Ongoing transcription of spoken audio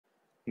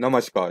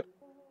Namaskar,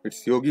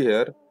 it's Yogi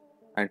here,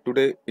 and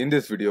today in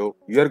this video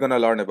we are gonna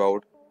learn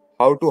about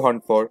how to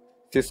hunt for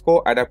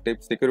Cisco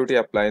Adaptive Security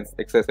Appliance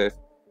XSS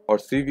or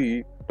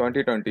CVE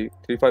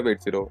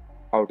 2020-3580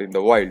 out in the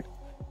wild.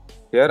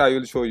 Here I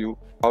will show you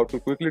how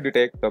to quickly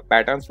detect the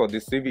patterns for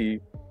this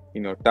CVE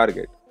in your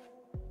target.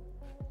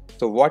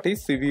 So what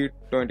is CVE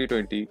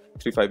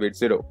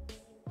 2020-3580?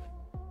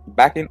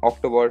 Back in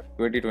October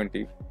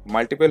 2020,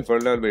 multiple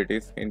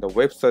vulnerabilities in the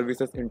web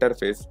services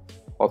interface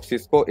of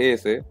Cisco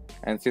ASA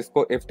and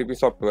Cisco FTP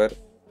software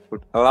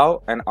would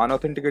allow an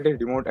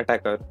unauthenticated remote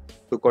attacker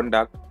to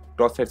conduct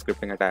cross-site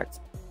scripting attacks.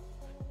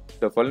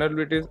 The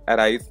vulnerabilities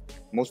arise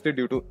mostly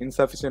due to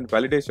insufficient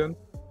validation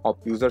of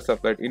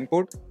user-supplied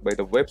input by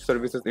the web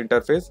services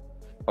interface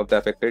of the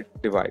affected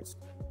device.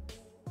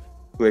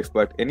 To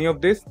exploit any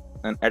of this,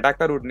 an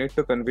attacker would need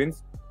to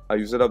convince a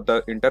user of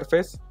the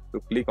interface to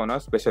click on a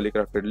specially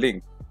crafted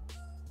link.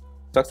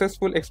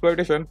 Successful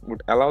exploitation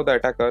would allow the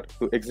attacker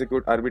to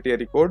execute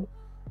arbitrary code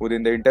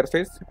within the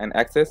interface and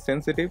access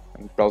sensitive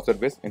and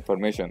browser-based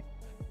information.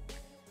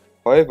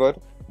 However,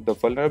 the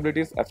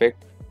vulnerabilities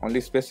affect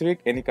only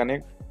specific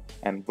AnyConnect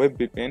and web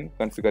VPN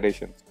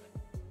configurations.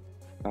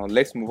 Now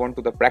let's move on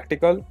to the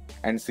practical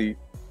and see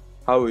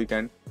how we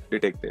can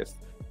detect this.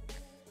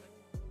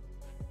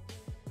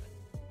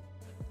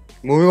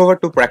 Moving over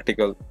to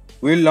practical,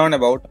 we will learn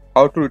about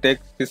how to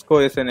detect Cisco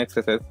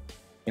XSS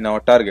in our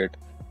target.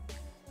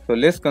 So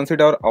let's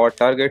consider our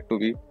target to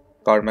be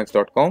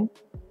cardmax.com.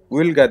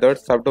 We will gather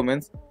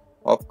subdomains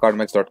of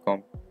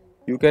cardmax.com.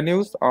 You can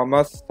use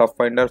AMA's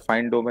Subfinder,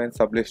 Find Domain,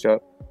 Sublister,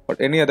 or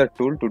any other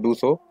tool to do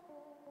so.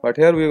 But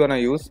here we are gonna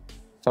use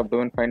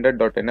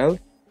subdomainfinder.nl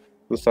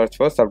to search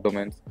for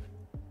subdomains.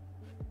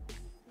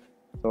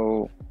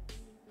 So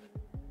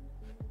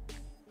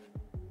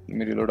let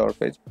me reload our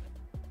page.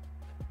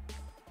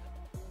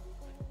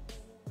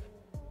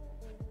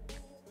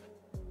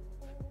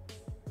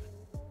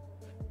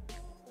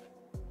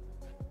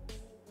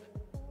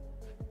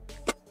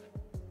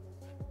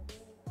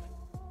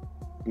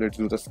 Let's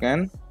do the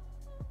scan.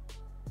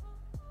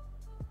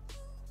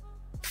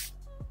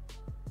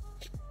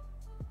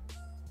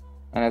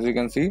 And as you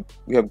can see,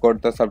 we have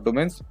got the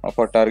subdomains of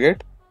our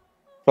target.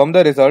 From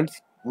the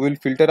results, we will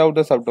filter out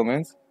the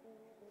subdomains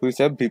which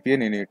have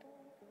VPN in it.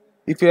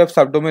 If you have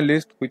subdomain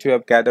list which you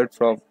have gathered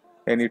from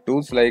any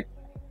tools like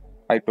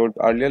I told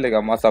earlier, like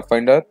AMA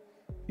Subfinder,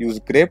 use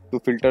grep to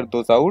filter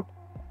those out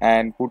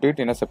and put it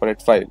in a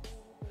separate file.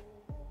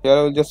 Here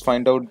I will just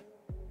find out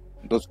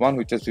those one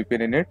which has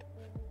VPN in it,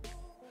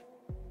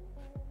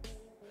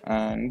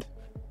 and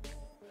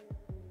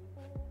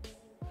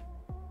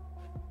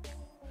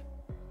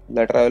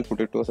later I will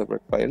put it to a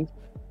separate file.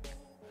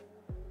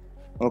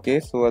 Okay,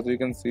 so as you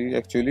can see,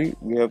 actually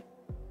we have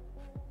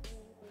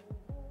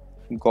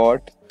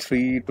got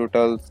 3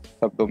 total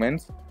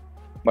subdomains,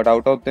 but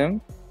out of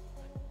them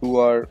 2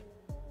 are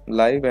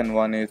live and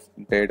 1 is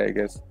dead. I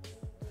guess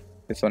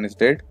this one is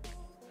dead.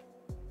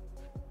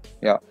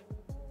 Yeah,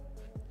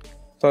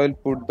 so I will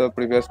put the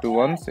previous 2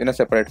 ones in a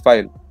separate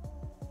file.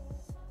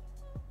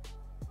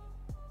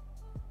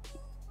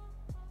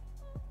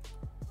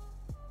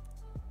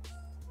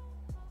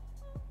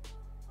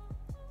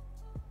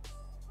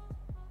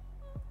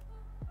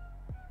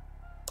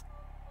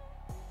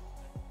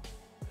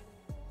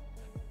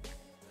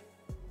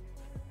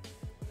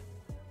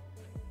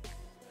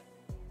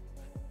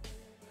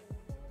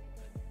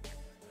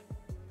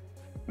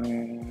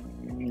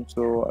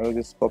 So I will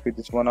just copy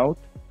this one out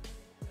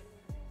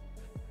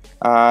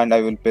and I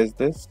will paste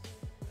this.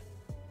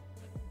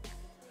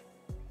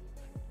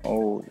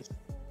 Oh,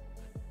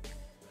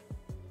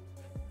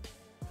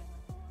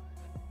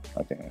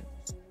 I think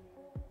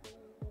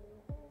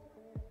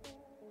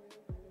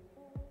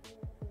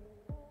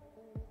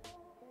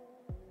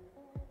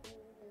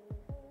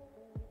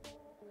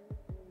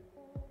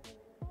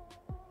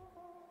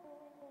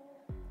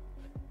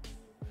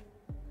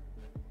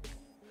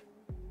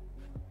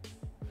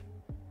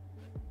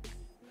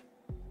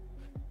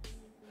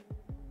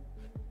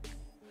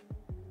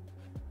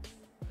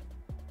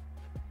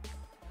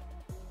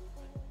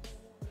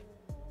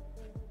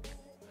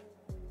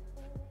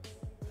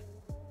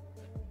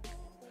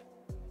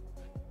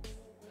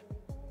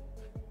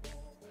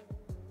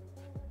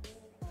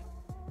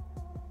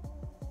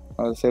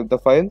I'll save the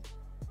file.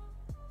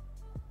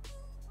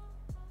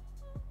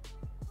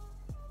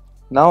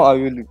 Now I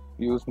will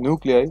use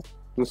nuclei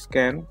to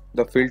scan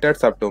the filtered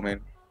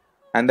subdomain,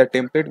 and the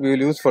template we will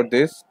use for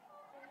this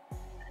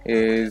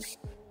is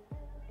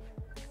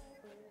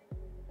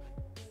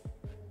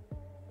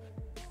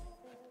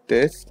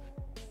this.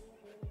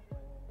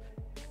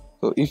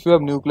 So if you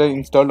have nuclei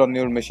installed on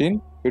your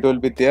machine, it will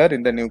be there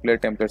in the nuclei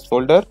templates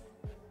folder.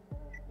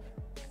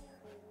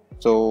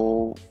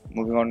 So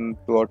moving on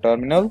to our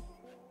terminal,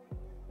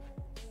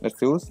 let's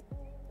use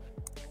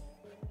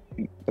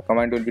the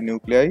command will be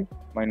nuclei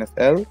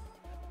 -l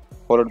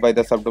followed by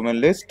the subdomain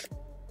list,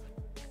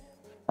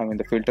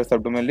 the filter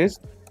subdomain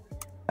list,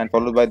 and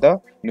followed by the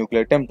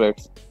nuclei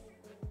templates.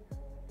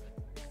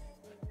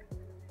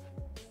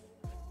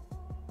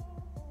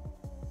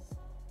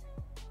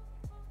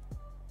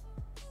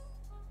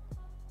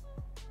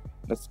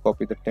 Let's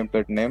copy the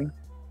template name.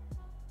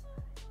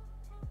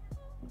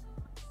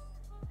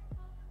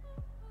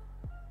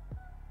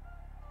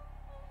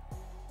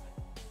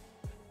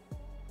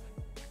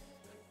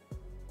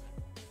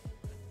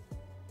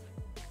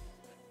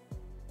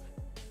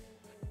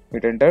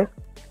 Hit enter.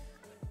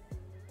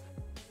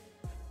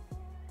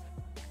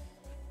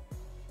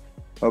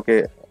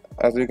 Okay,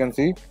 as you can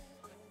see,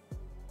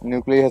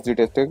 Nuclei has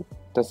detected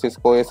the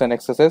CISCO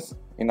XSS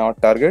in our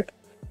target,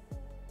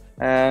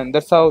 and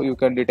that's how you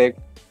can detect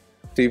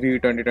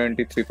CV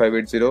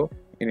 2020-3580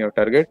 in your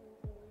target.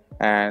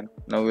 And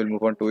now we'll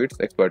move on to its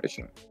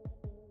exploitation.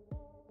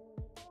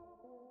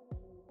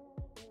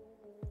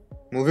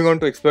 Moving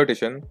on to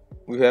exploitation,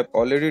 we have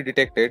already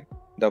detected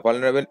the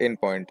vulnerable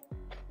endpoint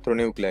through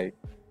Nuclei.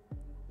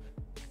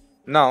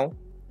 Now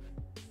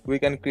we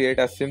can create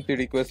a simple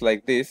request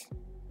like this.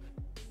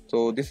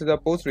 So this is a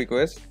post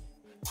request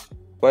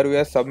where we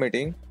are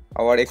submitting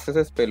our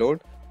XSS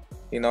payload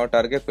in our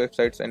target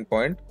website's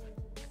endpoint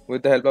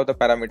with the help of the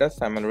parameter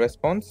SAML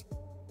response.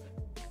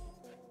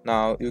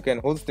 Now you can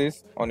host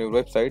this on your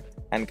website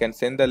and can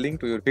send the link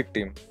to your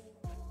victim.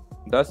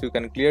 Thus you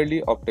can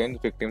clearly obtain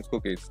victim's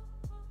cookies.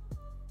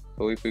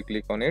 So if we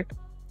click on it,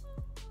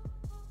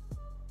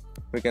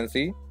 we can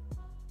see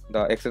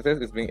the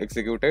XSS is being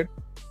executed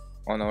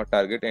on our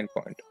target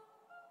endpoint.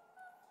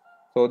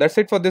 So that's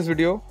it for this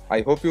video.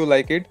 I hope you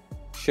like it.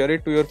 Share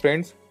it to your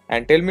friends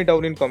and tell me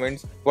down in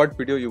comments what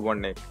video you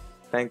want next.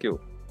 Thank you.